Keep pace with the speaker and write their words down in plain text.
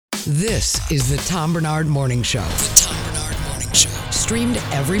This is the Tom Barnard Morning Show. The Tom Barnard Morning Show. Streamed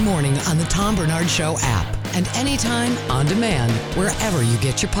every morning on the Tom Barnard Show app and anytime on demand wherever you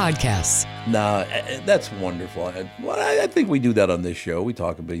get your podcasts. Nah, that's wonderful. I think we do that on this show. We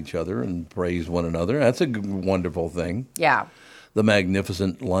talk about each other and praise one another. That's a wonderful thing. Yeah. The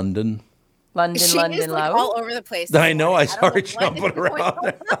magnificent London. She London, is like love. all over the place. I know. I saw her don't know what jumping is going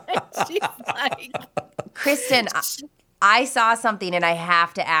around. on. She's like, Kristen, I saw something and I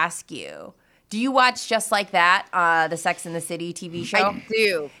have to ask you. Do you watch Just Like That, the Sex and the City TV show? I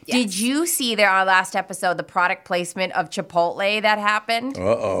do. Yes. Did you see there on our last episode the product placement of Chipotle that happened?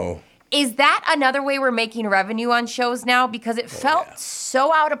 Uh-oh. Is that another way we're making revenue on shows now? Because it felt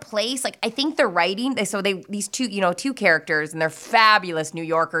so out of place. Like, I think the writing, these two characters, and they're fabulous New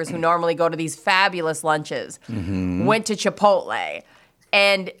Yorkers who normally go to these fabulous lunches, went to Chipotle.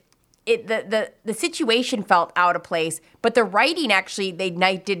 And the situation felt out of place, but the writing actually, they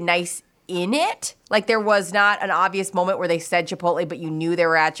did nice in it. Like, there was not an obvious moment where they said Chipotle, but you knew they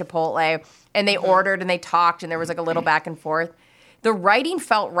were at Chipotle. And they ordered and they talked, and there was like a little back and forth. The writing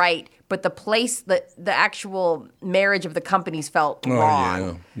felt right, but the place, the actual marriage of the companies felt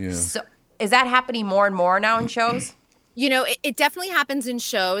wrong. Yeah. So is that happening more and more now in shows? You know, it definitely happens in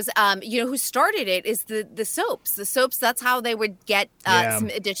shows. Who started it is the soaps. The soaps, that's how they would get some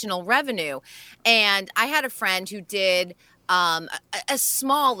additional revenue. And I had a friend who did a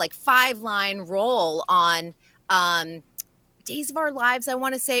small, like, 5-line role on Days of Our Lives, I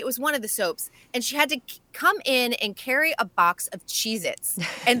want to say. It was one of the soaps. And she had to come in and carry a box of Cheez-Its.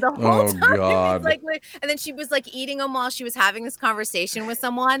 And the whole time, God. And then she was like eating them while she was having this conversation with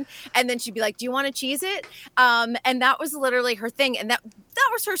someone. And then she'd be like, do you want a Cheez-It? And that was literally her thing. And that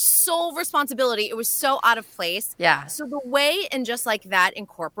was her sole responsibility. It was so out of place. Yeah. So the way and Just Like That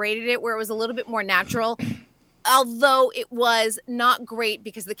incorporated it, where it was a little bit more natural, although it was not great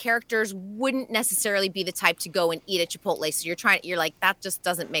because the characters wouldn't necessarily be the type to go and eat at Chipotle. So you're like, that just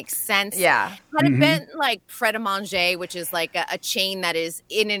doesn't make sense. Yeah. Had it been like Pret a Manger, which is like a chain that is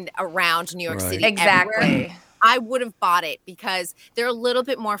in and around New York City. Exactly. Everywhere, I would have bought it because they're a little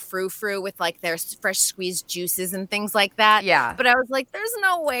bit more frou-frou with like their fresh squeezed juices and things like that. Yeah. But I was like, there's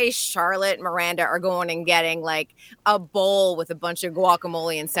no way Charlotte and Miranda are going and getting like a bowl with a bunch of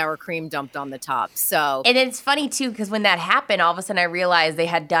guacamole and sour cream dumped on the top. So, And it's funny, too, because when that happened, all of a sudden I realized they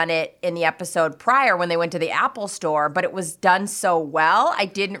had done it in the episode prior when they went to the Apple store, but it was done so well, I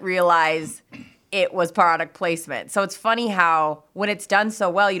didn't realize it was product placement. So it's funny how when it's done so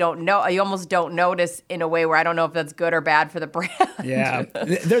well, you almost don't notice in a way where I don't know if that's good or bad for the brand. Yeah.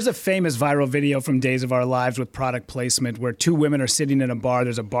 There's a famous viral video from Days of Our Lives with product placement where two women are sitting in a bar.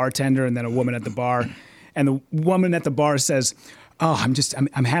 There's a bartender and then a woman at the bar. And the woman at the bar says, "Oh,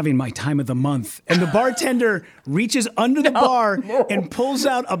 I'm having my time of the month." And the bartender reaches under the bar and pulls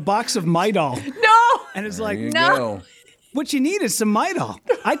out a box of Midol. No! And it's like, No. what you need is some Midol.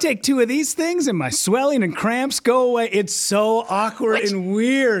 I take 2 of these things and my swelling and cramps go away. It's so awkward and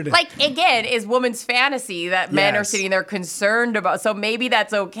weird. Like, again, is woman's fantasy that men are sitting there concerned about. So maybe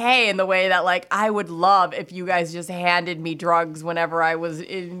that's okay in the way that, like, I would love if you guys just handed me drugs whenever I was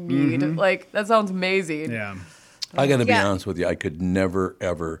in need. Like, that sounds amazing. Yeah. I got to be honest with you. I could never,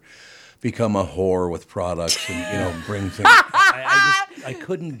 ever become a whore with products and, bring things. I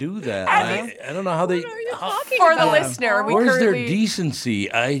couldn't do that. I don't know how they. For the listener, Where's their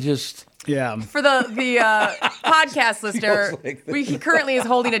decency? I just. Yeah. For the podcast listener, like he currently is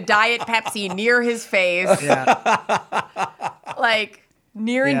holding a Diet Pepsi near his face. Yeah. Like,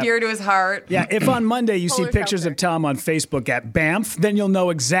 near and dear to his heart. Yeah, if on Monday you see Polar pictures seltzer. of Tom on Facebook at Banff, then you'll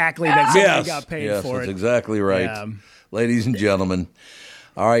know exactly that somebody got paid for that's it. exactly right. Yeah. Ladies and gentlemen.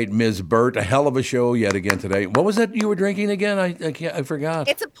 All right, Ms. Burt, a hell of a show yet again today. What was that you were drinking again? I forgot.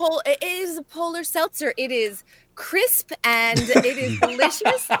 it is a polar seltzer. It is crisp and it is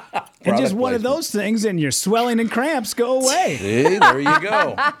delicious. And just one of those things, and your swelling and cramps go away. See, there you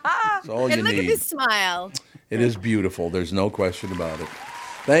go. That's all you And look need. at this smile. It is beautiful. There's no question about it.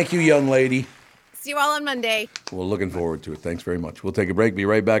 Thank you, young lady. See you all on Monday. We're looking forward to it. Thanks very much. We'll take a break. Be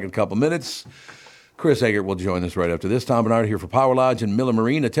right back in a couple minutes. Chris Egert will join us right after this. Tom Barnard here for Power Lodge and Miller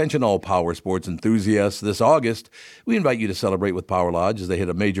Marine. Attention all power sports enthusiasts. This August, we invite you to celebrate with Power Lodge as they hit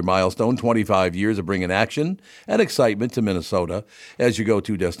a major milestone, 25 years of bringing action and excitement to Minnesota as your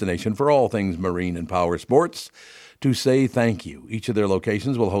go-to destination for all things marine and power sports. To say thank you. Each of their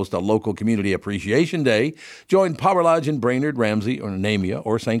locations will host a local community appreciation day. Join Power Lodge in Brainerd, Ramsey, or Namia,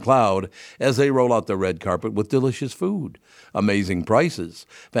 or St. Cloud as they roll out the red carpet with delicious food, amazing prices,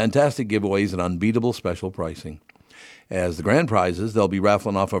 fantastic giveaways, and unbeatable special pricing. As the grand prizes, they'll be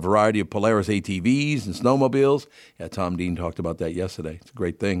raffling off a variety of Polaris ATVs and snowmobiles. Yeah, Tom Dean talked about that yesterday. It's a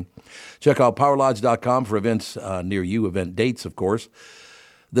great thing. Check out PowerLodge.com for events near you, event dates, of course.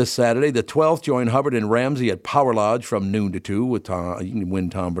 This Saturday, the 12th, join Hubbard and Ramsey at Power Lodge from noon to 2. You can win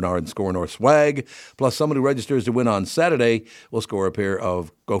Tom Barnard and Score North swag. Plus, someone who registers to win on Saturday will score a pair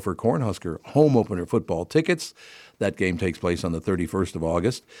of Gopher Cornhusker home opener football tickets. That game takes place on the 31st of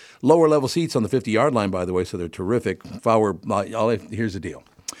August. Lower level seats on the 50-yard line, by the way, so they're terrific. Here's the deal.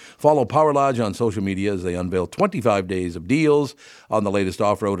 Follow Power Lodge on social media as they unveil 25 days of deals on the latest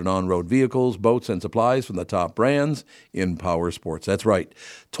off-road and on-road vehicles, boats, and supplies from the top brands in power sports. That's right.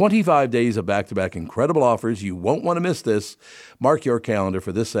 25 days of back-to-back incredible offers. You won't want to miss this. Mark your calendar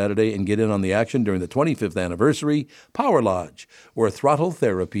for this Saturday and get in on the action during the 25th anniversary Power Lodge, where throttle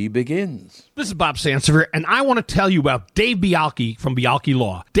therapy begins. This is Bob Sansevier, and I want to tell you about Dave Bialki from Bialki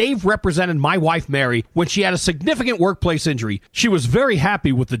Law. Dave represented my wife, Mary, when she had a significant workplace injury. She was very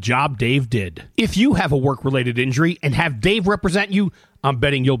happy with the job Dave did. If you have a work-related injury and have Dave represent you, I'm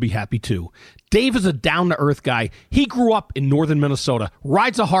betting you'll be happy too. Dave is a down-to-earth guy. He grew up in northern Minnesota,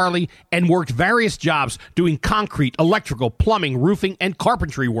 rides a Harley, and worked various jobs doing concrete, electrical, plumbing, roofing, and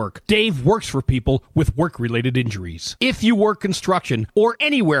carpentry work. Dave works for people with work-related injuries. If you work construction, or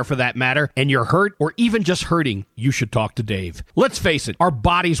anywhere for that matter, and you're hurt or even just hurting, you should talk to Dave. Let's face it, our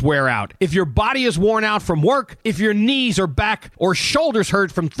bodies wear out. If your body is worn out from work, if your knees or back or shoulders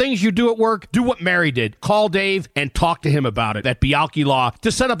hurt from things you do at work, do what Mary did. Call Dave and talk to him about it at Bialki Law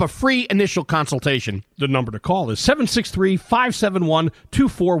to set up a free initial consultation. The number to call is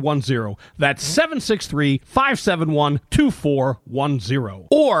 763-571-2410. That's 763-571-2410.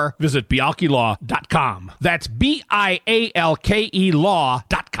 Or visit bialkilaw.com. That's BIALKE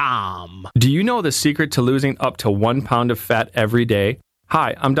law.com. Do you know the secret to losing up to 1 pound of fat every day?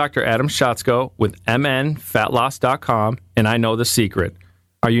 Hi, I'm Dr. Adam Schatzko with mnfatloss.com, and I know the secret.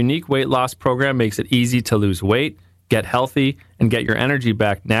 Our unique weight loss program makes it easy to lose weight, get healthy, and get your energy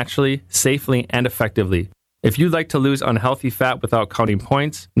back naturally, safely, and effectively. If you'd like to lose unhealthy fat without counting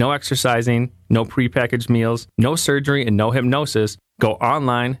points, no exercising, no prepackaged meals, no surgery, and no hypnosis, go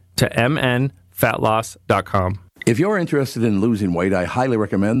online to mnfatloss.com. If you're interested in losing weight, I highly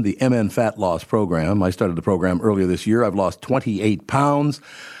recommend the MN Fat Loss Program. I started the program earlier this year. I've lost 28 pounds.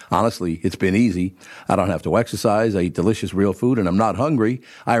 Honestly, it's been easy. I don't have to exercise. I eat delicious real food, and I'm not hungry.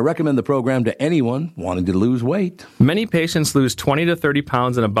 I recommend the program to anyone wanting to lose weight. Many patients lose 20 to 30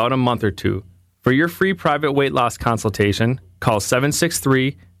 pounds in about a month or two. For your free private weight loss consultation, call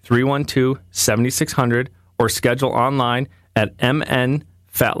 763-312-7600 or schedule online at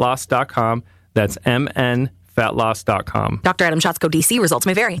mnfatloss.com. That's mnfatloss.com. Dr. Adam Schatzko, DC. Results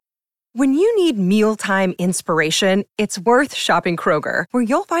may vary. When you need mealtime inspiration, it's worth shopping Kroger, where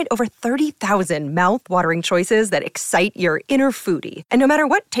you'll find over 30,000 mouth-watering choices that excite your inner foodie. And no matter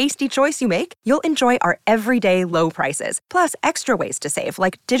what tasty choice you make, you'll enjoy our everyday low prices, plus extra ways to save,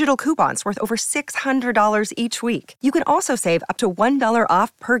 like digital coupons worth over $600 each week. You can also save up to $1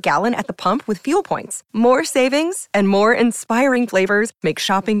 off per gallon at the pump with fuel points. More savings and more inspiring flavors make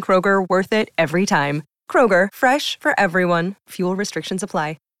shopping Kroger worth it every time. Kroger, fresh for everyone. Fuel restrictions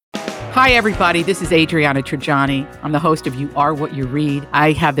apply. Hi, everybody. This is Adriana Trajani. I'm the host of You Are What You Read.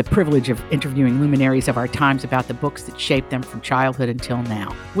 I have the privilege of interviewing luminaries of our times about the books that shaped them from childhood until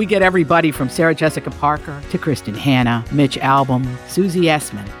now. We get everybody from Sarah Jessica Parker to Kristen Hanna, Mitch Albom, Susie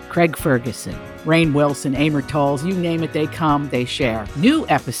Essman, Craig Ferguson, Rainn Wilson, Amor Tolls, you name it, they come, they share. New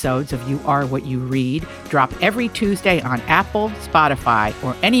episodes of You Are What You Read drop every Tuesday on Apple, Spotify,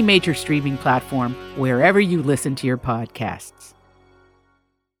 or any major streaming platform wherever you listen to your podcasts.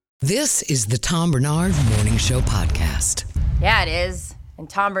 This is the Tom Barnard Morning Show podcast. Yeah, it is. And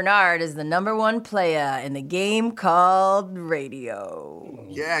Tom Barnard is the number one player in the game called radio.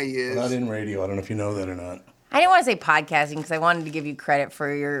 Yeah, he is. Not in radio. I don't know if you know that or not. I didn't want to say podcasting because I wanted to give you credit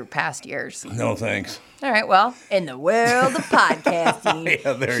for your past years. No, thanks. All right, well, in the world of podcasting,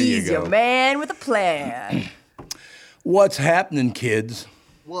 yeah, there he's you go. your man with a plan. What's happening, kids?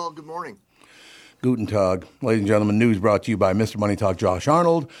 Well, good morning. Guten Tag. Ladies and gentlemen, news brought to you by Mr. Money Talk Josh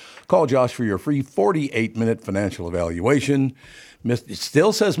Arnold. Call Josh for your free 48-minute financial evaluation. It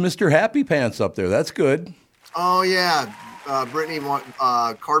still says Mr. Happy Pants up there. That's good. Oh, yeah. Brittany,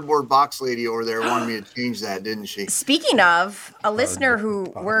 cardboard box lady over there wanted me to change that, didn't she? Speaking of, a listener who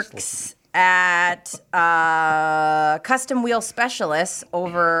works at Custom Wheel Specialists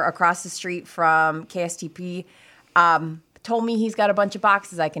over across the street from KSTP told me he's got a bunch of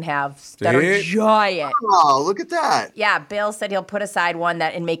boxes I can have that are giant. Oh, look at that. Yeah, Bill said he'll put aside one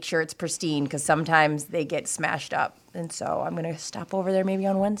and make sure it's pristine because sometimes they get smashed up. And so I'm going to stop over there maybe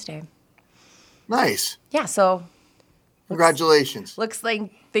on Wednesday. Nice. Yeah, so Congratulations. Looks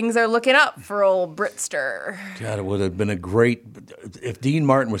like things are looking up for old Britster. God, it would have been a great if Dean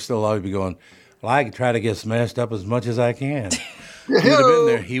Martin was still alive. He'd be going, well, I could try to get smashed up as much as I can. He would have been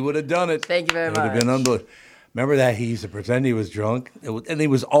there. He would have done it. Thank you very much. It would have been unbelievable. Remember that he used to pretend he was drunk? And he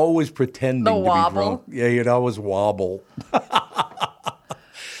was always pretending to be drunk. Yeah, he'd always wobble.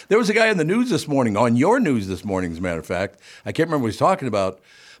 There was a guy on the news this morning, on your news this morning, as a matter of fact. I can't remember what he was talking about.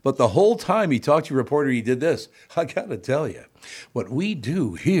 But the whole time he talked to your reporter, he did this. I got to tell you, what we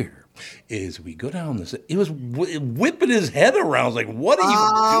do here is we go down this. He was whipping his head around. I was like, what are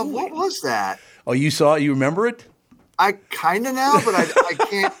you doing? What was that? Oh, you saw it? You remember it? I kind of now, but I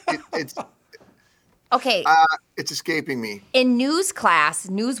can't. It's okay. It's escaping me. In news class,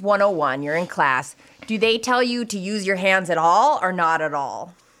 News 101, you're in class. Do they tell you to use your hands at all or not at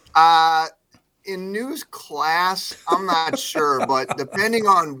all? In news class, I'm not sure, but depending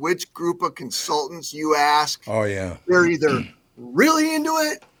on which group of consultants you ask, they're either really into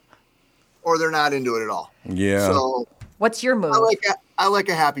it or they're not into it at all. Yeah. So, what's your move? I like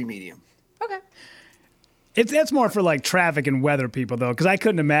a happy medium. Okay. That's more for like traffic and weather people, though, because I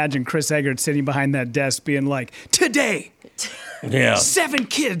couldn't imagine Chris Egert sitting behind that desk being like, today, 7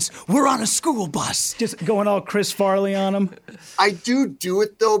 kids were on a school bus. Just going all Chris Farley on them. I do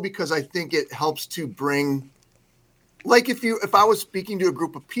it, though, because I think it helps to bring, like if I was speaking to a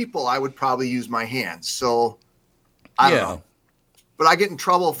group of people, I would probably use my hands. So, I don't know. But I get in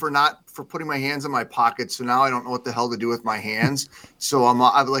trouble for putting my hands in my pockets. So now I don't know what the hell to do with my hands. So I'm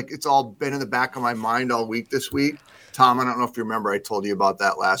like, it's all been in the back of my mind all week this week. Tom, I don't know if you remember, I told you about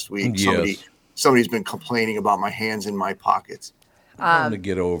that last week. Yes. Somebody's been complaining about my hands in my pockets. I'm going to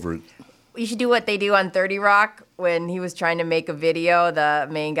get over it. You should do what they do on 30 Rock when he was trying to make a video, the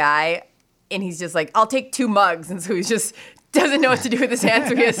main guy, and he's just like, I'll take 2 mugs. And so he just doesn't know what to do with his hands.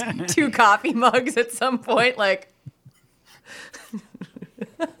 So he has 2 coffee mugs at some point. Like,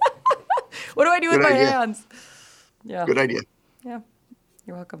 what do I do with my hands? Yeah. Good idea. Yeah.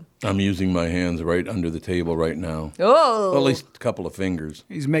 You're welcome. I'm using my hands right under the table right now. Oh. Well, at least a couple of fingers.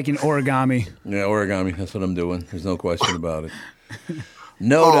 He's making origami. Yeah, origami. That's what I'm doing. There's no question about it.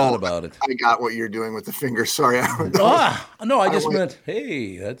 No doubt about it. I got what you're doing with the fingers. Sorry. No, I just meant,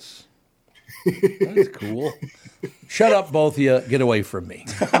 hey, that's cool. Shut up, both of you. Get away from me.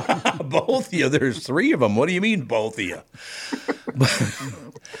 Both of you. There's 3 of them. What do you mean, both of you?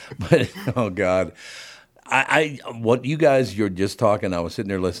 But oh, God. What you guys, you're just talking, I was sitting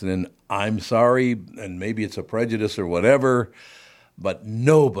there listening. I'm sorry, and maybe it's a prejudice or whatever, but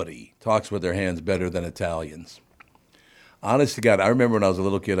nobody talks with their hands better than Italians. Honest to God, I remember when I was a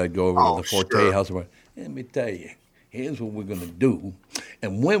little kid, I'd go over to the Forte house and go, let me tell you, here's what we're going to do.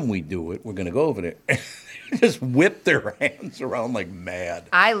 And when we do it, we're going to go over there and just whip their hands around like mad.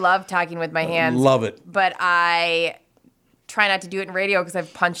 I love talking with my hands. Love it. But I try not to do it in radio because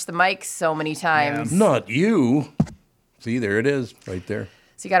I've punched the mic so many times. Yeah. Not you. See, there it is, right there.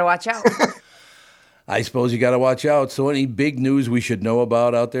 So you got to watch out. I suppose you got to watch out. So any big news we should know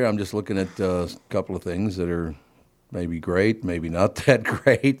about out there? I'm just looking at a couple of things that are maybe great, maybe not that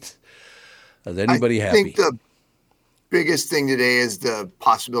great. Is anybody happy? I think the biggest thing today is the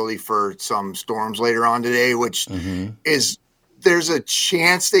possibility for some storms later on today, which is there's a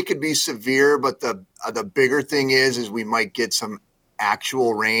chance they could be severe, but the bigger thing is we might get some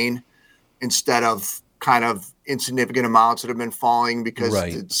actual rain instead of kind of insignificant amounts that have been falling because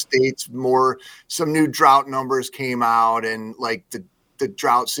the state's some new drought numbers came out and like the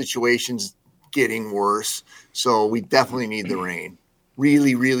drought situation's getting worse. So we definitely need the rain.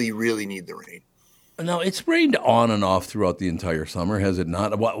 Really, really, really need the rain. Now, it's rained on and off throughout the entire summer, has it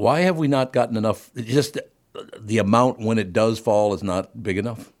not? Why have we not gotten enough? Just the amount when it does fall is not big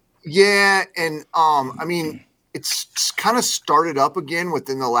enough? Yeah, and I mean, it's kind of started up again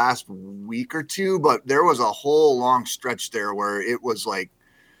within the last week or two, but there was a whole long stretch there where it was like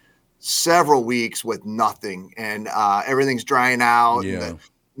several weeks with nothing, and everything's drying out. Yeah.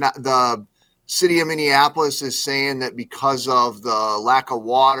 The city of Minneapolis is saying that because of the lack of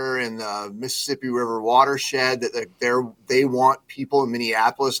water in the Mississippi River watershed, that they want people in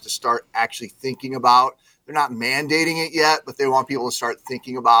Minneapolis to start actually thinking about. They're not mandating it yet, but they want people to start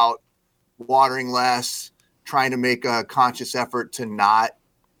thinking about watering less, trying to make a conscious effort to not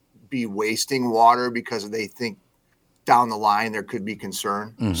be wasting water because they think down the line there could be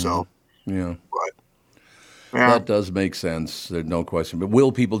concern. So, yeah. But, yeah. That does make sense. There's no question. But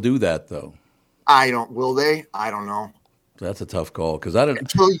will people do that, though? Will they? I don't know. That's a tough call because I don't.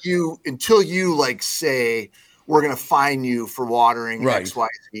 Until you like say we're going to fine you for watering X, Y,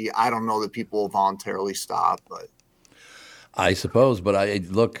 Z. I don't know that people will voluntarily stop. But I suppose, but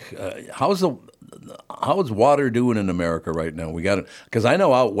how's water doing in America right now? We got it because I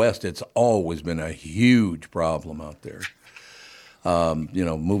know out west it's always been a huge problem out there.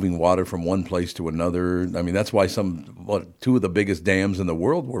 Moving water from one place to another. I mean, that's why two of the biggest dams in the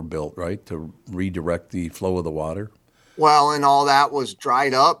world were built, right, to redirect the flow of the water. Well, and all that was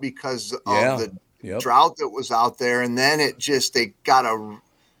dried up because of the drought that was out there, and then they got a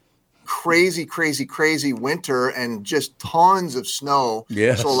crazy winter and just tons of snow.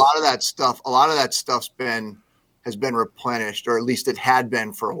 Yes. So a lot of that stuff's has been replenished, or at least it had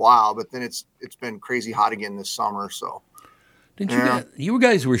been for a while. But then it's been crazy hot again this summer. So. Didn't you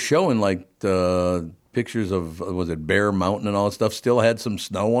guys were showing like the pictures of, was it Bear Mountain and all that stuff, still had some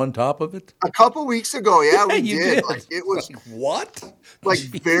snow on top of it? A couple weeks ago, yeah, we you did. did. Like, it was what? Like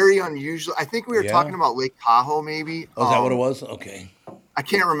very unusual. I think we were talking about Lake Tahoe, maybe. Oh, is that what it was? Okay. I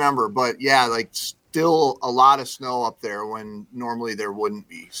can't remember, but yeah, like still a lot of snow up there when normally there wouldn't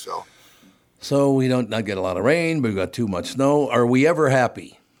be. So we don't not get a lot of rain, but we got too much snow. Are we ever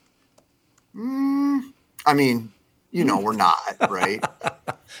happy? I mean, we're not, right?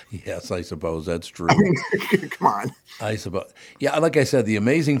 Yes, I suppose that's true. I mean, come on. I suppose. Yeah, like I said, the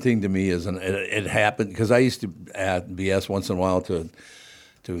amazing thing to me is, and it happened because I used to be asked once in a while to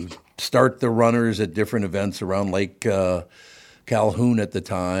start the runners at different events around Lake Calhoun at the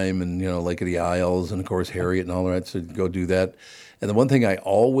time, and Lake of the Isles, and of course Harriet and all that. So go do that. And the one thing I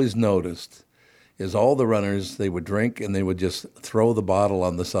always noticed is all the runners, they would drink and they would just throw the bottle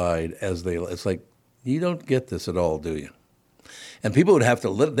on the side it's like, you don't get this at all, do you? And people would have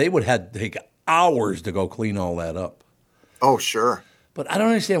to take hours to go clean all that up. Oh, sure. But I don't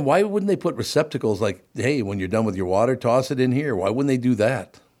understand, why wouldn't they put receptacles like, hey, when you're done with your water, toss it in here? Why wouldn't they do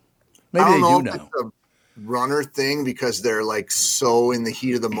that? Maybe they do now. It's a runner thing because they're like so in the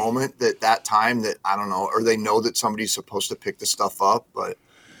heat of the moment that time that I don't know, or they know that somebody's supposed to pick the stuff up, but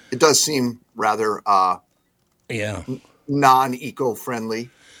it does seem rather non-eco-friendly.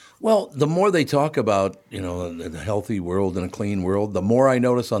 Well, the more they talk about, a healthy world and a clean world, the more I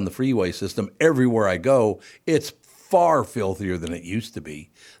notice on the freeway system, everywhere I go, it's far filthier than it used to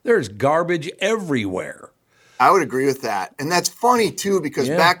be. There's garbage everywhere. I would agree with that. And that's funny, too, because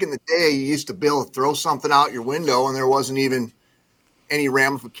back in the day, you used to be able to throw something out your window and there wasn't even any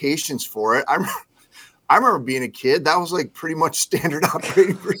ramifications for it. I remember being a kid. That was like pretty much standard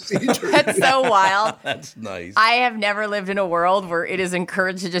operating procedure. That's so wild. That's nice. I have never lived in a world where it is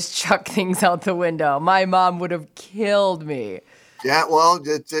encouraged to just chuck things out the window. My mom would have killed me. Yeah, well,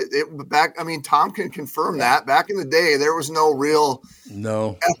 Tom can confirm that. Back in the day, there was no real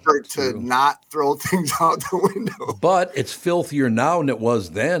effort to not throw things out the window. But it's filthier now than it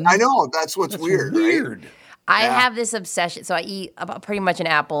was then. I know. That's what's weird. Right? I have this obsession. So I eat about pretty much an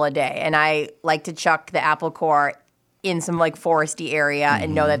apple a day, and I like to chuck the apple core in some like foresty area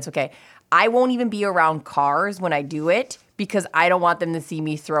and know that's okay. I won't even be around cars when I do it because I don't want them to see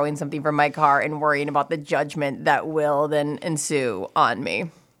me throwing something from my car and worrying about the judgment that will then ensue on me.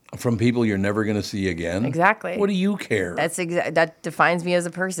 From people you're never going to see again? Exactly. What do you care? That defines me as a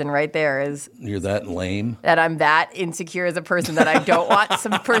person right there. You're that lame? That I'm that insecure as a person that I don't want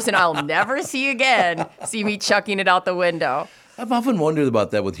some person I'll never see again see me chucking it out the window. I've often wondered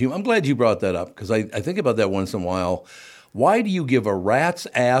about that with humor. I'm glad you brought that up because I think about that once in a while. Why do you give a rat's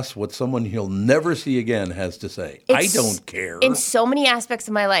ass what someone he'll never see again has to say? I don't care. In so many aspects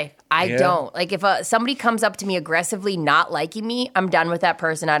of my life, I don't. Like if somebody comes up to me aggressively not liking me, I'm done with that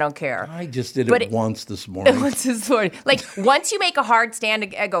person. I don't care. I just did it once this morning. Like once you make a hard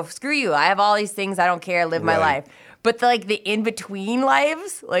stand, I go, screw you. I have all these things. I don't care. I live my life. But the in-between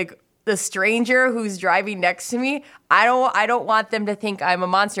lives, like the stranger who's driving next to me, I don't want them to think I'm a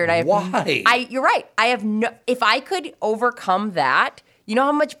monster. And Why? You're right. I have if I could overcome that, you know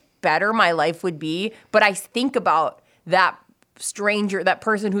how much better my life would be? But I think about that stranger, that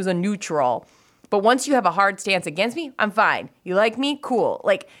person who's a neutral. But once you have a hard stance against me, I'm fine. You like me? Cool.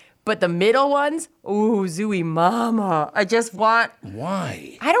 But the middle ones, ooh, Zooey mama. I just want...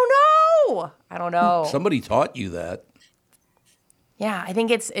 Why? I don't know. Somebody taught you that. Yeah, I think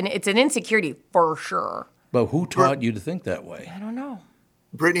it's an insecurity for sure. But who taught you to think that way? I don't know.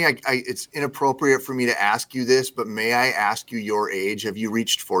 Brittany, it's inappropriate for me to ask you this, but may I ask you your age? Have you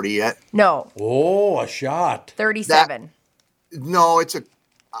reached 40 yet? No. Oh, a shot. 37.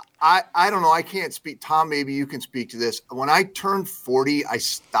 I don't know. I can't speak. Tom, maybe you can speak to this. When I turned 40, I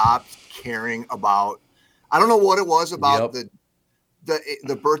stopped caring about, I don't know what it was about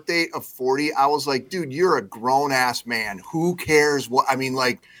the birth date of 40. I was like, dude, you're a grown ass man. Who cares what? I mean,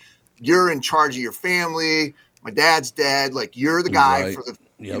 you're in charge of your family. My dad's dead. You're the guy for the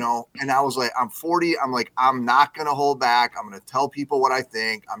you know, and I was like, I'm 40. I'm like, I'm not going to hold back. I'm going to tell people what I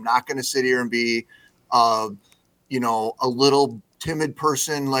think. I'm not going to sit here and be, you know, a little timid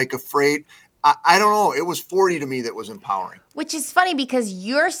person, like afraid. I don't know. It was 40 to me that was empowering. Which is funny because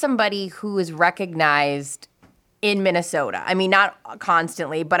you're somebody who is recognized in Minnesota. I mean, not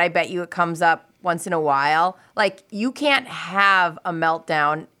constantly, but I bet you it comes up once in a while. Like, you can't have a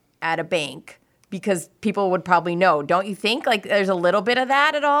meltdown at a bank because people would probably know. Don't you think? Like, there's a little bit of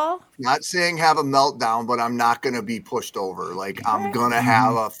that at all? Not saying have a meltdown, but I'm not going to be pushed over. Like, I'm going to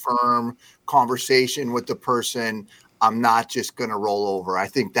have a firm conversation with the person. I'm not just going to roll over. I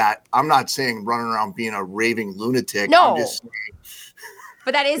think that I'm not saying running around being a raving lunatic. No. I'm just saying.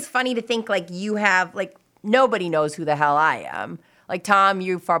 But that is funny to think, like, you have, like, nobody knows who the hell I am. Like, Tom,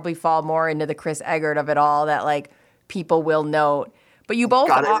 you probably fall more into the Chris Egert of it all that, like, people will note. But you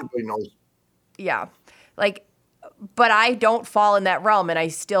both everybody knows. Yeah. Like, but I don't fall in that realm, and I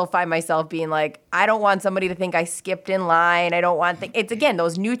still find myself being like, I don't want somebody to think I skipped in line. I don't want it's, again,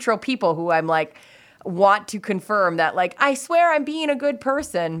 those neutral people who I'm like, want to confirm that, like, I swear I'm being a good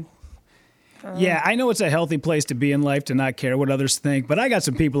person. Yeah, I know it's a healthy place to be in life to not care what others think, but I got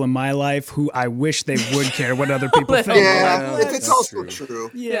some people in my life who I wish they would care what other people think. Yeah, it's also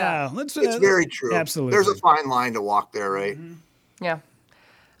true. Yeah, it's very true. Absolutely. There's a fine line to walk there, right? Mm-hmm. Yeah.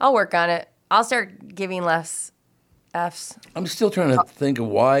 I'll work on it. I'll start giving less Fs. I'm still trying to think of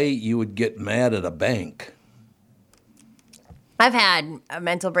why you would get mad at a bank. I've had a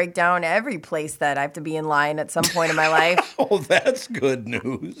mental breakdown every place that I have to be in line at some point in my life. Oh, that's good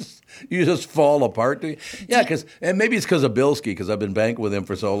news. You just fall apart. Yeah, and maybe it's because of Bilski, because I've been banking with him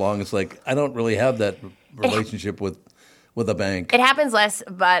for so long. It's like I don't really have that relationship with a bank. It happens less,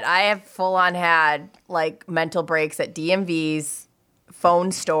 but I have full on had like mental breaks at DMVs,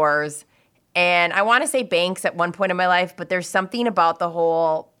 phone stores, and I want to say banks at one point in my life, but there's something about the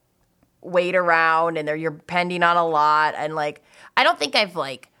whole wait around and you're pending on a lot, and like I don't think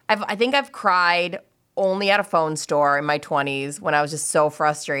I think I've cried only at a phone store in my 20s when I was just so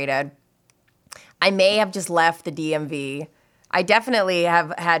frustrated. I may have just left the DMV. I definitely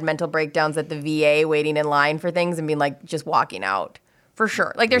have had mental breakdowns at the VA waiting in line for things and being like just walking out for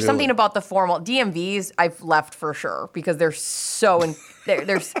sure. Like there's something about the formal DMVs I've left for sure because they're so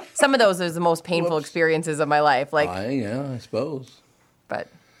there's some of those are the most painful experiences of my life. Like I suppose. But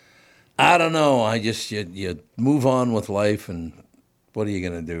I don't know. I just you move on with life, and what are you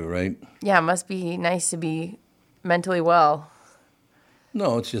gonna do, right? Yeah, it must be nice to be mentally well.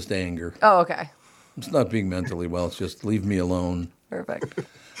 No, it's just anger. Oh, okay. It's not being mentally well. It's just leave me alone. Perfect.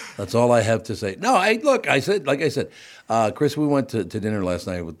 That's all I have to say. No, like I said, Chris, we went to dinner last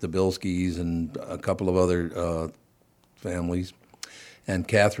night with the Bilskis and a couple of other families, and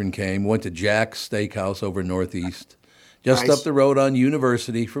Catherine came. Went to Jack's Steakhouse over Northeast, just up the road on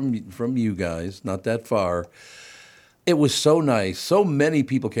University from you guys, not that far. It was so nice. So many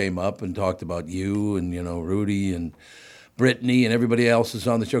people came up and talked about you and Rudy and Brittany and everybody else is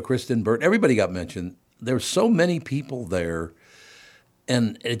on the show. Kristen, Burt, everybody got mentioned. There were so many people there.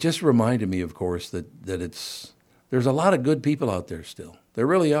 And it just reminded me, of course, that there's a lot of good people out there still. There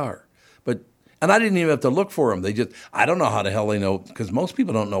really are. And I didn't even have to look for them. I don't know how the hell they know, because most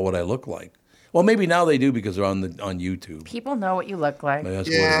people don't know what I look like. Well, maybe now they do because they're on YouTube. People know what you look like.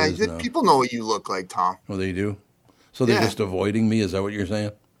 People know what you look like, Tom. Oh, they do? So they're just avoiding me? Is that what you're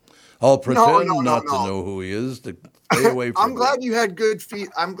saying? I'll pretend not to know who he is to stay away from I'm glad you had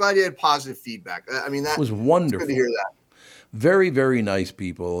I'm glad you had positive feedback. I mean, that was wonderful. Good to hear that. Very, very nice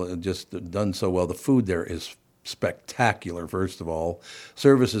people, just done so well. The food there is spectacular, first of all.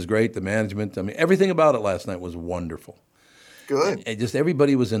 Service is great, the management. I mean, everything about it last night was wonderful. Good. And just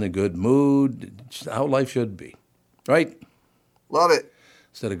everybody was in a good mood, just how life should be, right? Love it.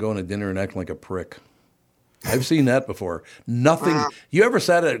 Instead of going to dinner and acting like a prick. I've seen that before. Nothing. You ever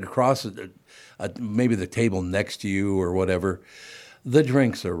sat across maybe the table next to you or whatever? The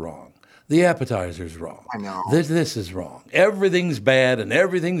drinks are wrong. The appetizer's wrong. I know. This is wrong. Everything's bad and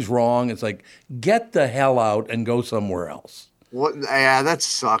everything's wrong. It's like, get the hell out and go somewhere else. Yeah, that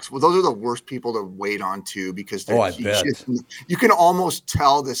sucks. Well, those are the worst people to wait on too, because I bet. You can almost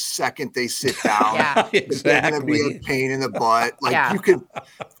tell the second they sit down. Yeah, exactly. They're going to be a pain in the butt. Like you could,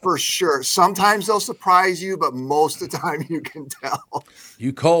 for sure. Sometimes they'll surprise you, but most of the time you can tell.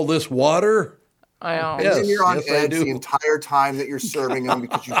 You call this water? I know. And then you're on edge the entire time that you're serving them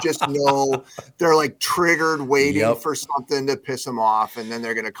because you just know they're like triggered waiting for something to piss them off, and then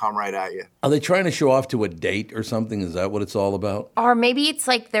they're going to come right at you. Are they trying to show off to a date or something? Is that what it's all about? Or maybe it's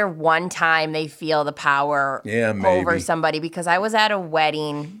like their one time they feel the power over somebody, because I was at a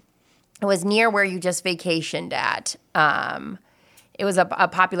wedding. It was near where you just vacationed at. It It was a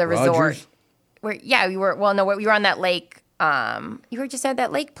popular resort. We were on that lake. You were just at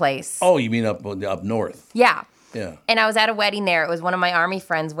that lake place. Oh, you mean up north? Yeah. Yeah. And I was at a wedding there. It was one of my Army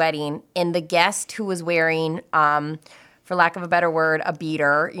friends' wedding, and the guest who was wearing, for lack of a better word, a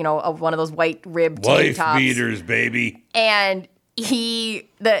beater, one of those white rib tank tops. Wife beaters, baby. And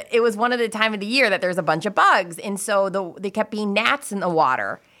it was one of the time of the year that there's a bunch of bugs, and so they kept being gnats in the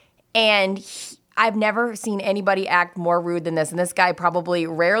water. And I've never seen anybody act more rude than this. And this guy probably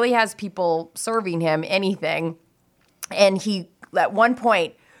rarely has people serving him anything. And he, at one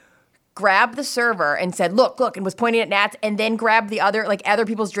point, grabbed the server and said, look, and was pointing at gnats, and then grabbed the other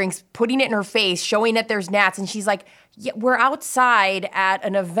people's drinks, putting it in her face, showing that there's gnats. And she's like, yeah, we're outside at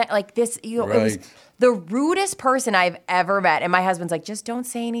an event like this. Right. It was the rudest person I've ever met. And my husband's like, just don't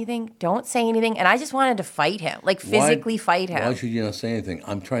say anything. Don't say anything. And I just wanted to fight him, physically fight him. Why should you not say anything?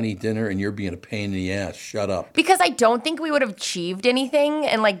 I'm trying to eat dinner and you're being a pain in the ass. Shut up. Because I don't think we would have achieved anything.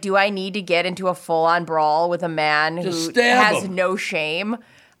 And do I need to get into a full-on brawl with a man who has no shame?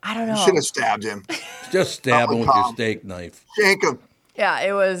 I don't know. You should have stabbed him. Just stab him with your steak knife. Shank him. Yeah,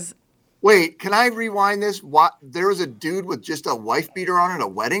 it was. Wait, can I rewind this? There was a dude with just a wife beater on at a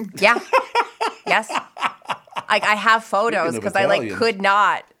wedding? Yeah. Yes. I have photos because I could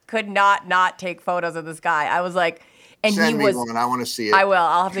not take photos of this guy. I was like, and Send he me was. One. I want to see it. I will.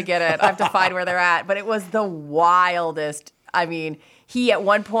 I'll have to get it. I have to find where they're at. But it was the wildest. I mean, he at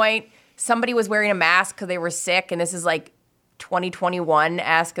one point somebody was wearing a mask because they were sick, and this is 2021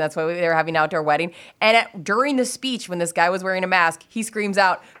 esque. That's why they were having an outdoor wedding. And during the speech, when this guy was wearing a mask, he screams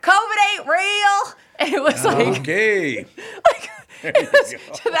out, "COVID ain't real!" And it was okay. It was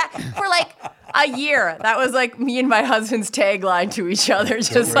to that for a year. That was me and my husband's tagline to each other,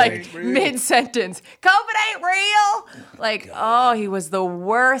 just mid-sentence. COVID ain't real. Oh, he was the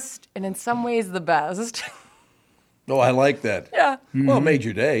worst, and in some ways the best. Oh, I like that. Yeah. Well, it made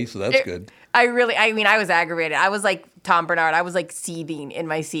your day, so that's good. I was aggravated. I was like Tom Barnard. I was seething in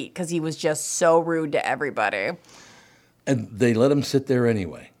my seat because he was just so rude to everybody. And they let him sit there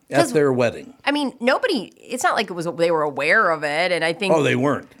anyway at their wedding. I mean, it's not like they were aware of it. And I think. Oh, they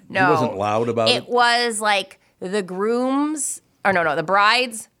weren't. No. He wasn't loud about it. It was the groom's, or no, the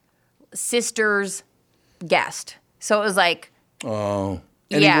bride's sister's guest. So it was oh.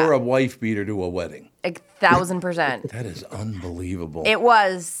 And he wore a wife beater to a wedding. 1,000%. That is unbelievable. It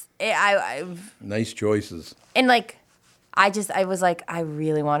was. Nice choices. And I was like, I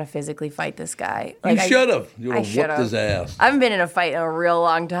really want to physically fight this guy. You should have. You would have whooped his ass. I haven't been in a fight in a real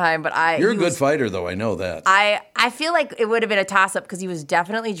long time, but You're a good fighter, though. I know that. I feel like it would have been a toss-up because he was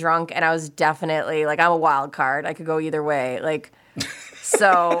definitely drunk, and I was definitely, I'm a wild card. I could go either way.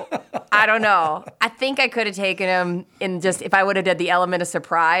 So, I don't know. I think I could have taken him if I would have did the element of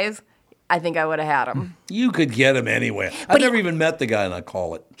surprise, I think I would have had him. You could get him anyway. I've never even met the guy, and I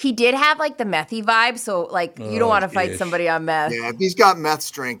call it. He did have the methy vibe, so you don't want to fight somebody on meth. Yeah, if he's got meth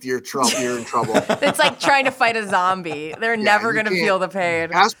strength, you're in trouble. It's like trying to fight a zombie. They're never going to feel the pain.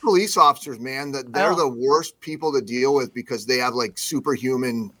 Ask police officers, man, that they're the worst people to deal with because they have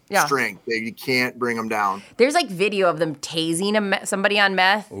superhuman strength. You can't bring them down. There's video of them tasing somebody on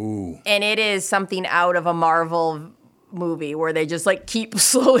meth. Ooh. And it is something out of a Marvel movie where they just keep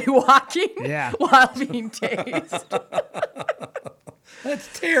slowly walking while being tased.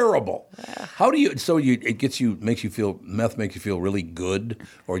 That's terrible. How do you? So meth makes you feel really good,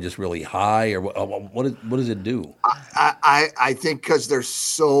 or just really high, or what does it do? I think because they're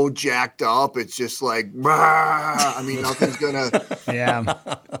so jacked up, it's just nothing's gonna.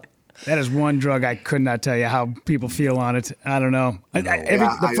 Yeah. That is one drug I could not tell you how people feel on it. I don't know.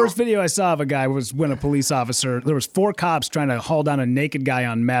 The first video I saw of a guy was when a police officer, there was 4 cops trying to haul down a naked guy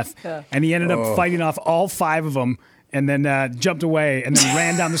on meth, and he ended up fighting off all 5 of them, and then jumped away, and then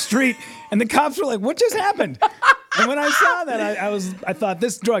ran down the street, and the cops were like, "What just happened?" And when I saw that, I thought,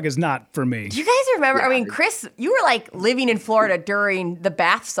 this drug is not for me. Do you guys remember? I mean, Chris, you were living in Florida during the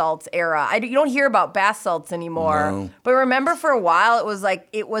bath salts era. You don't hear about bath salts anymore. No. But remember, for a while,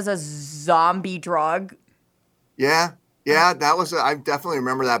 it was a zombie drug. Yeah, that was. I definitely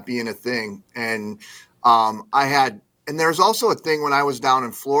remember that being a thing, and there's also a thing when I was down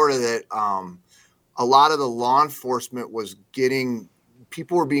in Florida that a lot of the law enforcement was getting.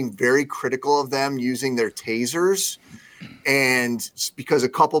 People were being very critical of them using their tasers, and because a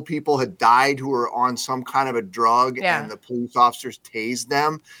couple people had died who were on some kind of a drug, and the police officers tased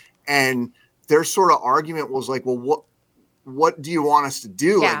them, and their sort of argument was well, what do you want us to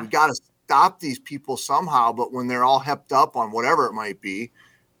do? We got to stop these people somehow. But when they're all hepped up on whatever it might be,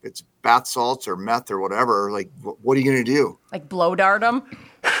 it's bath salts or meth or whatever, what are you going to do? Blow dart them?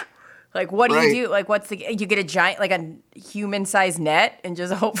 Like, what do you do? Like, you get a giant, like a human-sized net and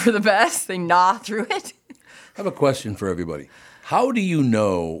just hope for the best? They gnaw through it? I have a question for everybody. How do you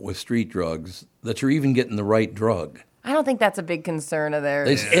know with street drugs that you're even getting the right drug? I don't think that's a big concern of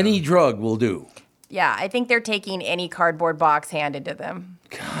theirs. Any drug will do. Yeah, I think they're taking any cardboard box handed to them.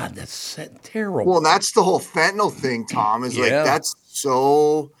 God, that's terrible. Well, that's the whole fentanyl thing, Tom, is like that's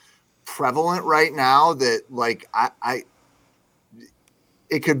so prevalent right now that like I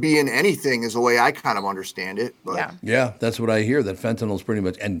it could be in anything is the way I kind of understand it. But yeah, that's what I hear, that fentanyl's pretty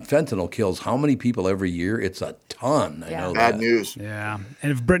much, and fentanyl kills how many people every year? It's a ton. I know Bad news. Yeah.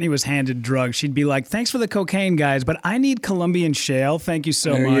 And if Brittany was handed drugs, she'd be like, thanks for the cocaine, guys, but I need Colombian shale. Thank you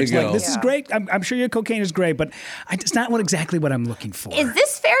so much. You go. Like, this is great. I'm sure your cocaine is great, but it's not exactly what I'm looking for. Is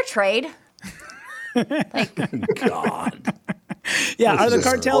this fair trade? God. Yeah, are the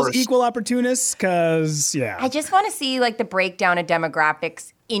cartels equal opportunists? Because, I just want to see, like, the breakdown of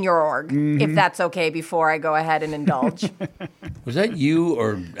demographics in your org, if that's okay, before I go ahead and indulge. Was that you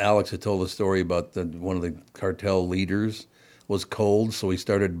or Alex that told a story about one of the cartel leaders was cold, so he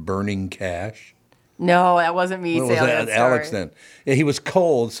started burning cash? No, that wasn't me. Well, was that Alex then? Yeah, he was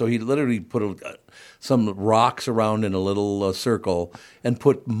cold, so he literally put some rocks around in a little circle and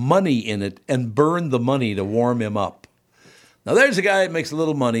put money in it and burned the money to warm him up. Now, there's a guy that makes a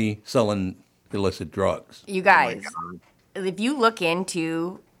little money selling illicit drugs. You guys, if you look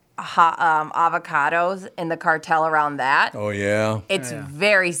into avocados and the cartel around that, it's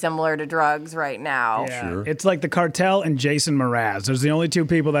very similar to drugs right now. Yeah. Sure. It's like the cartel and Jason Mraz. There's the only two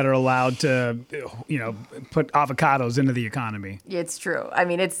people that are allowed to, put avocados into the economy. It's true. I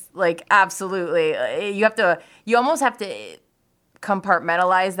mean, it's like absolutely. You almost have to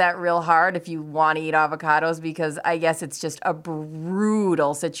compartmentalize that real hard if you want to eat avocados, because I guess it's just a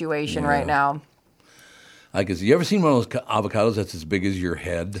brutal situation right now. I guess, you ever seen one of those avocados that's as big as your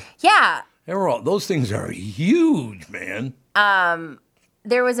head? Yeah. Those things are huge, man.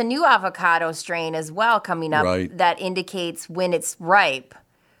 There was a new avocado strain as well coming up that indicates when it's ripe.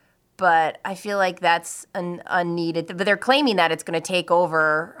 But I feel like that's an unneeded. But they're claiming that it's going to take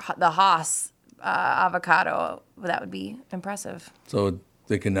over the Haas avocado. That would be impressive. So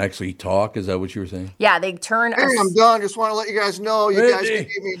they can actually talk? Is that what you were saying? Yeah, they turn. Hey, I'm done. Just want to let you guys know. You guys can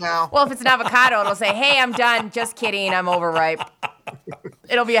eat me now. Well, if it's an avocado, it'll say, hey, I'm done. Just kidding. I'm overripe.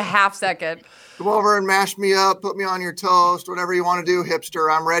 It'll be a half second. Come over and mash me up. Put me on your toast. Whatever you want to do,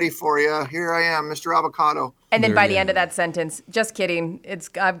 hipster. I'm ready for you. Here I am, Mr. Avocado. And then by the end of that sentence, just kidding.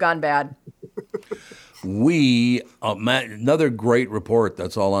 I've gone bad. Another great report.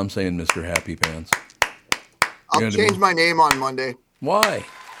 That's all I'm saying, Mr. Happy Pants. I'll change my name on Monday. Why?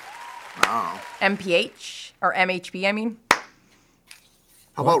 I don't know. MPH or MHP, I mean.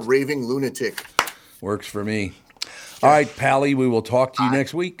 How about raving lunatic? Works for me. All right, Pally, we will talk to you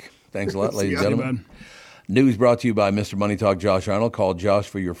next week. Thanks a lot, ladies and gentlemen. News brought to you by Mr. Money Talk, Josh Arnold. Call Josh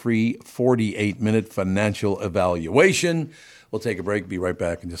for your free 48-minute financial evaluation. We'll take a break. Be right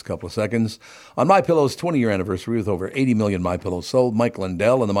back in just a couple of seconds. On MyPillow's 20-year anniversary, with over 80 million MyPillows sold, Mike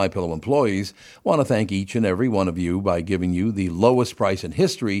Lindell and the MyPillow employees want to thank each and every one of you by giving you the lowest price in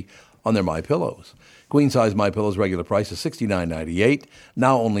history on their MyPillows. Queen-size MyPillow's regular price is $69.98,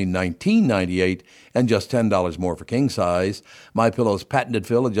 now only $19.98, and just $10 more for king-size. MyPillow's patented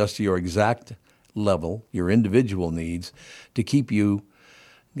fill adjusts to your exact level, your individual needs, to keep you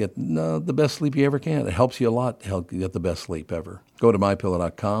get the best sleep you ever can. It helps you a lot to help you get the best sleep ever. Go to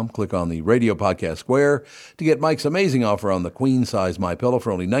MyPillow.com, click on the radio podcast square to get Mike's amazing offer on the queen-size MyPillow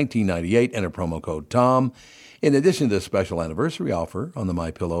for only $19.98. Enter promo code TOM. In addition to this special anniversary offer on the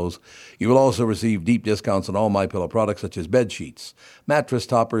MyPillows, you will also receive deep discounts on all MyPillow products such as bed sheets, mattress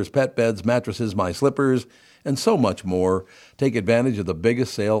toppers, pet beds, mattresses, My Slippers, and so much more. Take advantage of the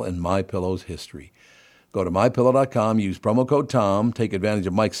biggest sale in MyPillow's history. Go to MyPillow.com, use promo code TOM, take advantage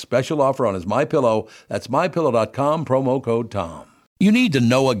of Mike's special offer on his MyPillow. That's MyPillow.com, promo code TOM. You need to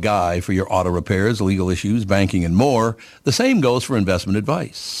know a guy for your auto repairs, legal issues, banking, and more. The same goes for investment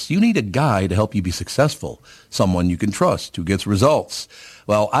advice. You need a guy to help you be successful, someone you can trust, who gets results.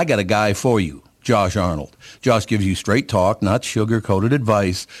 Well, I got a guy for you. Josh Arnold. Josh gives you straight talk, not sugar-coated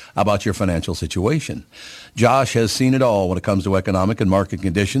advice about your financial situation. Josh has seen it all when it comes to economic and market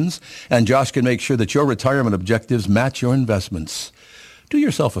conditions, and Josh can make sure that your retirement objectives match your investments. Do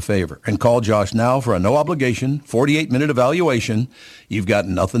yourself a favor and call Josh now for a no-obligation, 48-minute evaluation. You've got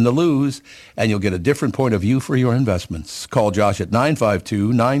nothing to lose, and you'll get a different point of view for your investments. Call Josh at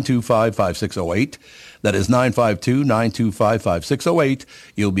 952-925-5608. That is 952-925-5608.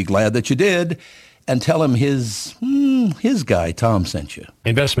 You'll be glad that you did. And tell him his guy, Tom, sent you.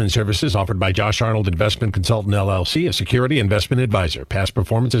 Investment services offered by Josh Arnold Investment Consultant LLC, a security investment advisor. Past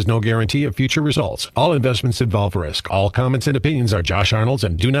performance is no guarantee of future results. All investments involve risk. All comments and opinions are Josh Arnold's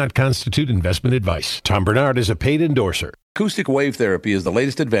and do not constitute investment advice. Tom Barnard is a paid endorser. Acoustic wave therapy is the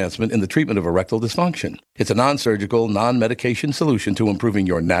latest advancement in the treatment of erectile dysfunction. It's a non-surgical, non-medication solution to improving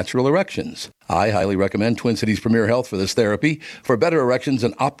your natural erections. I highly recommend Twin Cities Premier Health for this therapy. For better erections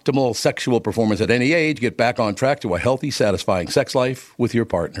and optimal sexual performance at any age, get back on track to a healthy, satisfying sex life with your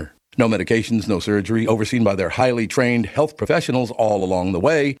partner. No medications, no surgery, overseen by their highly trained health professionals all along the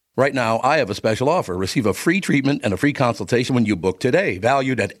way. Right now, I have a special offer. Receive a free treatment and a free consultation when you book today,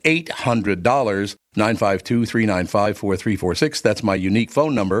 valued at $800. 952-395-4346. That's my unique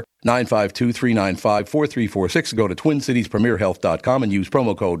phone number, 952-395-4346. Go to TwinCitiesPremierHealth.com and use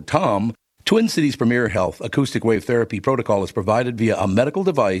promo code TOM. Twin Cities Premier Health acoustic wave therapy protocol is provided via a medical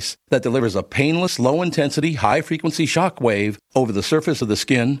device that delivers a painless, low-intensity, high-frequency shock wave over the surface of the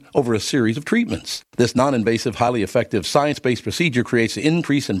skin over a series of treatments. This non-invasive, highly effective, science-based procedure creates an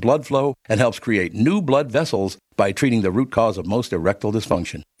increase in blood flow and helps create new blood vessels by treating the root cause of most erectile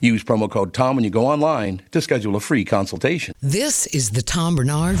dysfunction. Use promo code TOM when you go online to schedule a free consultation. This is the Tom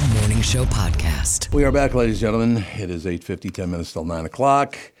Barnard Morning Show podcast. We are back, ladies and gentlemen. It is 8:50, 10 minutes till 9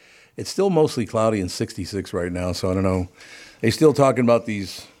 o'clock. It's still mostly cloudy and 66 right now, so I don't know. They still talking about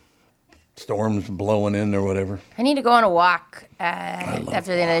these storms blowing in or whatever? I need to go on a walk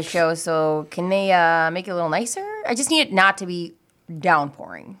after the end of the show, so can they make it a little nicer? I just need it not to be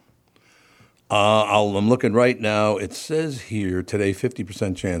downpouring. I'm looking right now. It says here today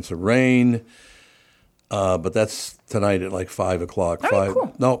 50% chance of rain, but that's tonight at like 5 o'clock. All right,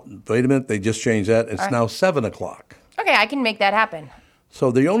 cool. No, wait a minute. They just changed that. It's now 7 o'clock. Okay, I can make that happen. So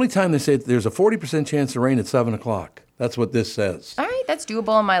the only time they say there's a 40% chance of rain at 7 o'clock. That's what this says. All right, that's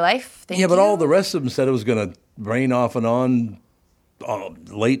doable in my life. Thank you. But all the rest of them said it was going to rain off and on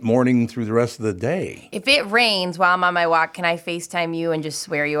late morning through the rest of the day. If it rains while I'm on my walk, can I FaceTime you and just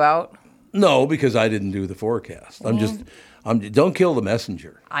swear you out? No, because I didn't do the forecast. Don't kill the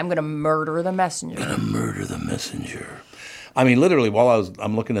messenger. I'm going to murder the messenger. I mean, literally, while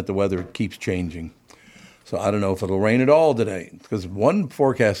I'm looking at the weather, it keeps changing. So I don't know if it'll rain at all today, because one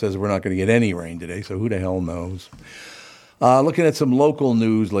forecast says we're not going to get any rain today, so who the hell knows? Looking at some local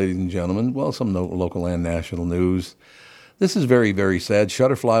news, ladies and gentlemen. Well, some local and national news. This is very, very sad.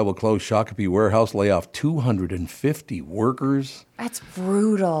 Shutterfly will close Shakopee warehouse, lay off 250 workers. That's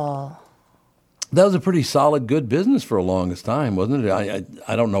brutal. That was a pretty solid, good business for the longest time, wasn't it?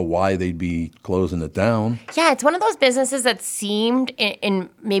 I don't know why they'd be closing it down. Yeah, it's one of those businesses that seemed, and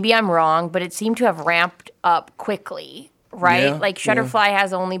maybe I'm wrong, but it seemed to have ramped up quickly, right? Yeah, like Shutterfly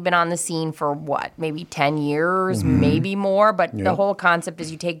has only been on the scene for what, maybe 10 years, maybe more. But the whole concept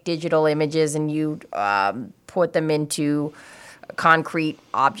is you take digital images and you put them into concrete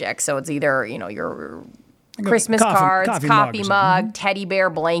objects. So it's either, your Christmas cards, coffee mug, teddy bear,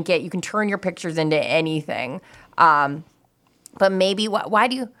 blanket. You can turn your pictures into anything. But maybe why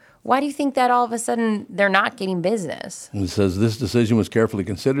do you think that all of a sudden they're not getting business? It says this decision was carefully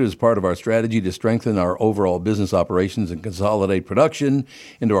considered as part of our strategy to strengthen our overall business operations and consolidate production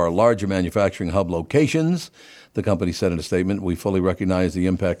into our larger manufacturing hub locations. The company said in a statement, "We fully recognize the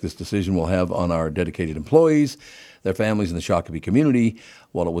impact this decision will have on our dedicated employees, their families, and the Shakopee community.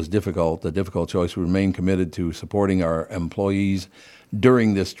 While it was a difficult choice, we remain committed to supporting our employees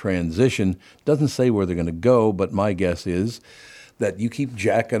during this transition." Doesn't say where they're going to go, but my guess is that you keep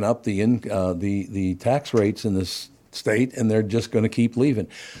jacking up the tax rates in this state, and they're just going to keep leaving.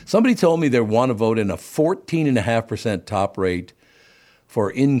 Somebody told me they want to vote in a 14.5% top rate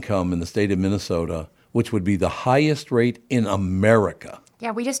for income in the state of Minnesota, which would be the highest rate in America.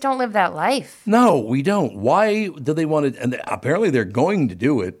 Yeah, we just don't live that life. No, we don't. Why do they want to? And apparently they're going to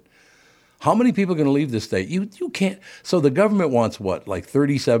do it. How many people are going to leave the state? You can't. So the government wants what, like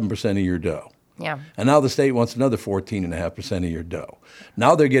 37% of your dough. Yeah. And now the state wants another 14.5% of your dough.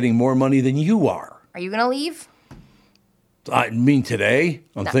 Now they're getting more money than you are. Are you going to leave? I mean, today,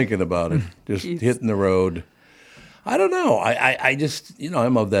 I'm thinking about it. Just hitting the road. I don't know. I just,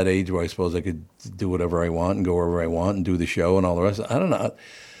 I'm of that age where I suppose I could do whatever I want and go wherever I want and do the show and all the rest. I don't know.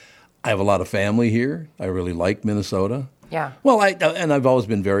 I have a lot of family here. I really like Minnesota. Yeah. Well, I've always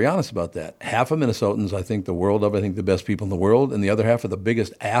been very honest about that. Half of Minnesotans I think the world of, I think the best people in the world, and the other half are the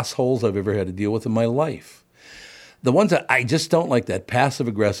biggest assholes I've ever had to deal with in my life. The ones that I just don't like, that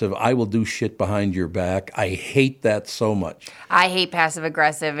passive-aggressive, I will do shit behind your back. I hate that so much. I hate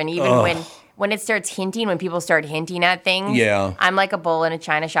passive-aggressive, and even when it starts hinting, when people start hinting at things, I'm like a bull in a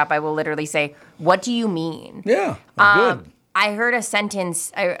china shop. I will literally say, "What do you mean?" Yeah, good. I heard a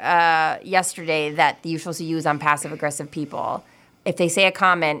sentence yesterday that you're supposed to use on passive-aggressive people. if they say a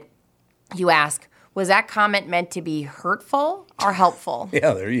comment, you ask, was that comment meant to be hurtful or helpful?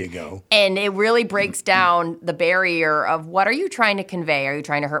 Yeah, there you go. And it really breaks down the barrier of what are you trying to convey? Are you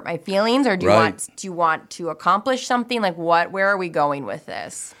trying to hurt my feelings, or do you want to accomplish something? Like where are we going with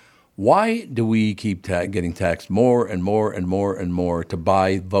this? Why do we keep getting taxed more and more and more and more to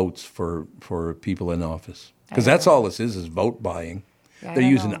buy votes for people in office? Because that's all this is vote buying. Yeah, they're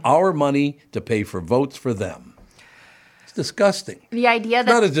using our money to pay for votes for them. It's disgusting. The idea it's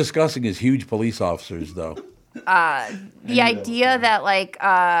not as disgusting as huge police officers, though. The idea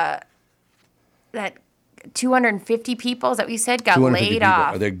that that 250 people, is that what you said, got laid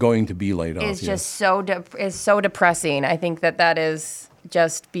off? They're going to be laid off. Is just so depressing. I think that is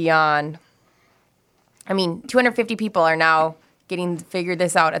just beyond. I mean, 250 people are now figured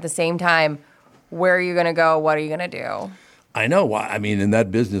this out at the same time. Where are you going to go? What are you going to do? I know. I mean, in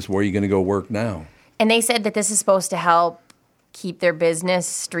that business, where are you going to go work now? And they said that this is supposed to help keep their business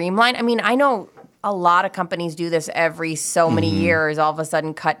streamlined. I mean, I know a lot of companies do this every so many years, all of a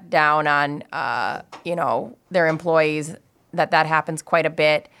sudden cut down on, their employees. That happens quite a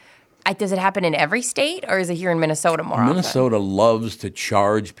bit. Does it happen in every state, or is it here in Minnesota more often? Minnesota loves to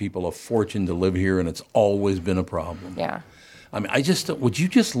charge people a fortune to live here, and it's always been a problem. Yeah. I mean, would you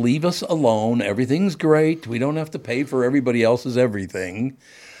just leave us alone? Everything's great. We don't have to pay for everybody else's everything.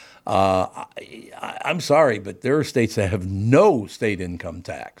 I'm sorry, but there are states that have no state income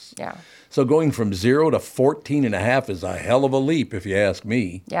tax. Yeah. So going from 0 to 14.5 is a hell of a leap, if you ask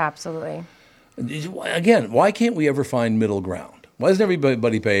me. Yeah, absolutely. Again, why can't we ever find middle ground? Why doesn't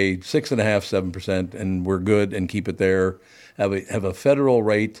everybody pay 6.5%, 7%, and we're good and keep it there? Have a federal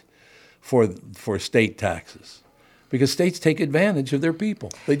rate for state taxes. Because states take advantage of their people.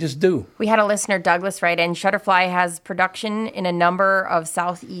 They just do. We had a listener, Douglas, write in, Shutterfly has production in a number of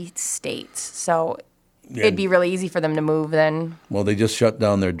southeast states. So it'd be really easy for them to move then. Well, they just shut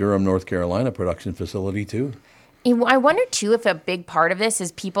down their Durham, North Carolina production facility, too. I wonder, too, if a big part of this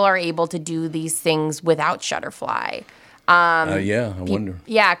is people are able to do these things without Shutterfly. I wonder.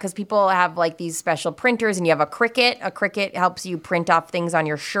 Yeah, because people have like these special printers, and you have a Cricut. A Cricut helps you print off things on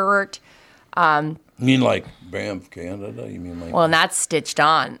your shirt. You mean like Banff, Canada? You mean like? Well, and that's stitched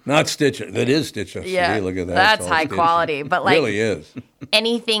on. Not stitched. That is stitched. Yeah, look at that. That's high quality. But like, really is.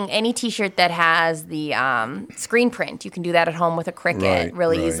 Any T-shirt that has the screen print, you can do that at home with a Cricut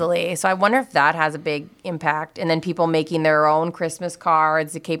really easily. So I wonder if that has a big impact. And then people making their own Christmas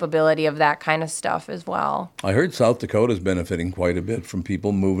cards, the capability of that kind of stuff as well. I heard South Dakota is benefiting quite a bit from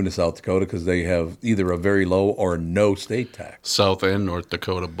people moving to South Dakota because they have either a very low or no state tax. South and North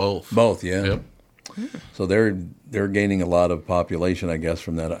Dakota, both. Both, yeah. Yep. So they're gaining a lot of population, I guess,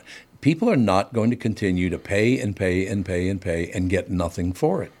 from that. People are not going to continue to pay and pay and pay and pay and get nothing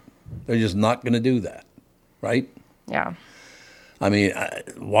for it. They're just not going to do that, right? Yeah. I mean,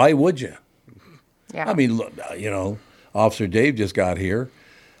 why would you? Yeah. I mean, look, Officer Dave just got here.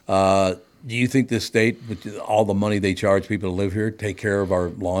 Do you think this state, with all the money they charge people to live here, take care of our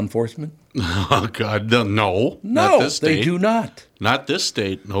law enforcement? Oh God, no! No, not this state. They do not. Not this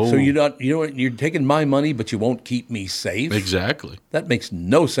state. No. So you're taking my money, but you won't keep me safe. Exactly. That makes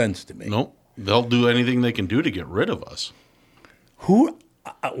no sense to me. Nope. They'll do anything they can do to get rid of us.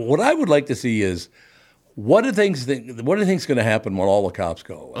 What I would like to see is what do you think's going to happen when all the cops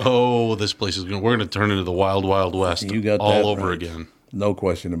go away? Oh, this place we're going to turn into the wild, wild west. You got all that over right. again. No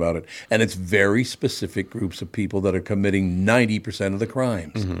question about it. And it's very specific groups of people that are committing 90% of the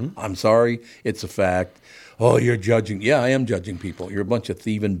crimes. Mm-hmm. I'm sorry, it's a fact. Oh, you're judging. Yeah, I am judging people. You're a bunch of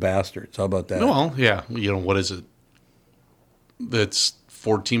thieving bastards. How about that? Well, yeah. What is it? That's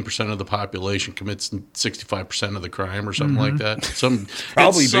 14% of the population commits 65% of the crime or something like that.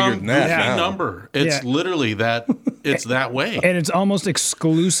 Probably bigger than that now. Number. It's literally that. It's that way. And it's almost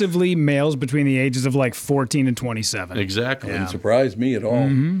exclusively males between the ages of like 14 and 27. Exactly. Doesn't surprise me at all.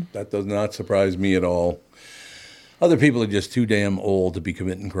 Mm-hmm. That does not surprise me at all. Other people are just too damn old to be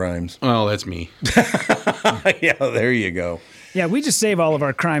committing crimes. Well, that's me. Yeah, there you go. Yeah, we just save all of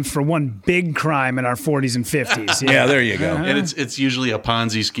our crimes for one big crime in our 40s and 50s. Yeah, there you go. And it's usually a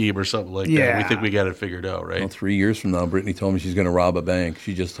Ponzi scheme or something like that. We think we got it figured out, right? Well, 3 years from now, Brittany told me she's going to rob a bank.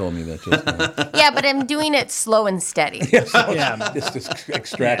 She just told me that just now. Yeah, but I'm doing it slow and steady. Just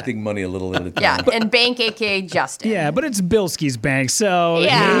extracting money a little at a time. Yeah, and bank, a.k.a. Justin. Yeah, but it's Bilski's bank, so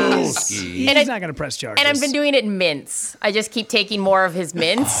he's not going to press charges. And I've been doing it in mints. I just keep taking more of his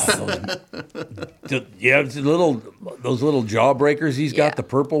mints. Those little jawbreakers he's got, the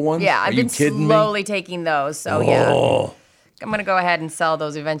purple ones? Yeah, I've been slowly taking those. So, I'm going to go ahead and sell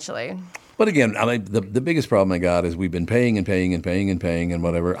those eventually. But again, I mean, the biggest problem I got is we've been paying and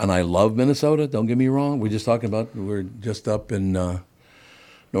whatever. And I love Minnesota. Don't get me wrong. We're just up in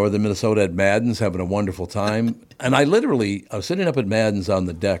northern Minnesota at Madden's having a wonderful time. And I was sitting up at Madden's on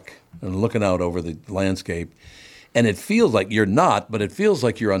the deck and looking out over the landscape. And it feels like you're not, but it feels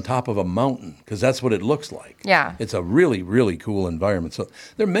like you're on top of a mountain because that's what it looks like. Yeah. It's a really, really cool environment. So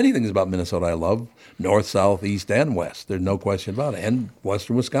there are many things about Minnesota I love, north, south, east, and west. There's no question about it, and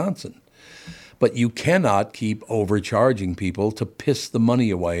western Wisconsin. But you cannot keep overcharging people to piss the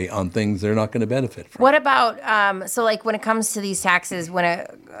money away on things they're not going to benefit from. What about, so like when it comes to these taxes,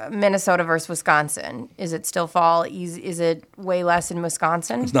 Minnesota versus Wisconsin, is it still fall? Is it way less in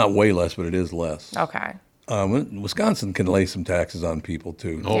Wisconsin? It's not way less, but it is less. Okay. Wisconsin can lay some taxes on people,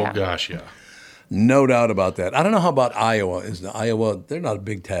 too. Oh, gosh, yeah. No doubt about that. I don't know how about Iowa. They're not a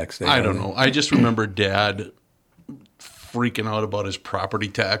big tax state. I don't know. I just remember Dad freaking out about his property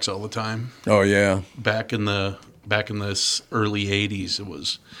tax all the time. Oh, yeah. Back in this early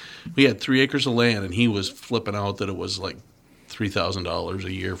 80s, we had 3 acres of land, and he was flipping out that it was like $3,000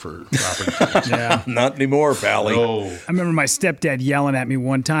 a year for property tax. Yeah. Not anymore, Pally. No. I remember my stepdad yelling at me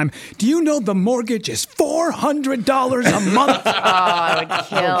one time, "Do you know the mortgage is $400 a month?" Oh, I would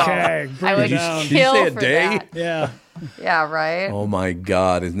kill. Okay, I would Did you kill say a for day? that. Yeah. Yeah, right? Oh, my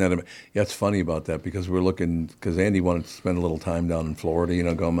God. Isn't that yeah, it's funny about that because because Andy wanted to spend a little time down in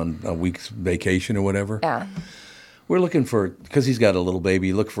Florida, go on a week's vacation or whatever. Yeah. We're looking for, because he's got a little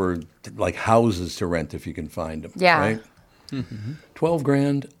baby, look for like houses to rent if you can find them. Yeah. Right? Mm-hmm.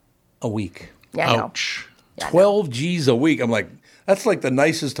 $12,000 a week. Yeah, Ouch. Yeah, 12 G's a week. I'm like, that's like the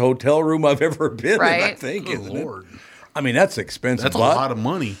nicest hotel room I've ever been in, I think, Good isn't Lord. it? I mean, that's expensive. That's a lot of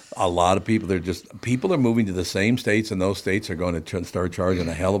money. A lot of people, people are moving to the same states, and those states are going to start charging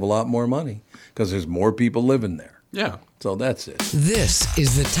a hell of a lot more money because there's more people living there. Yeah. So that's it. This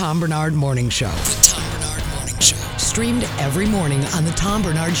is the Tom Barnard Morning Show. The Tom Barnard Morning Show. Streamed every morning on the Tom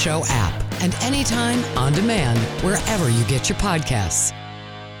Barnard Show app and anytime on demand wherever you get your podcasts.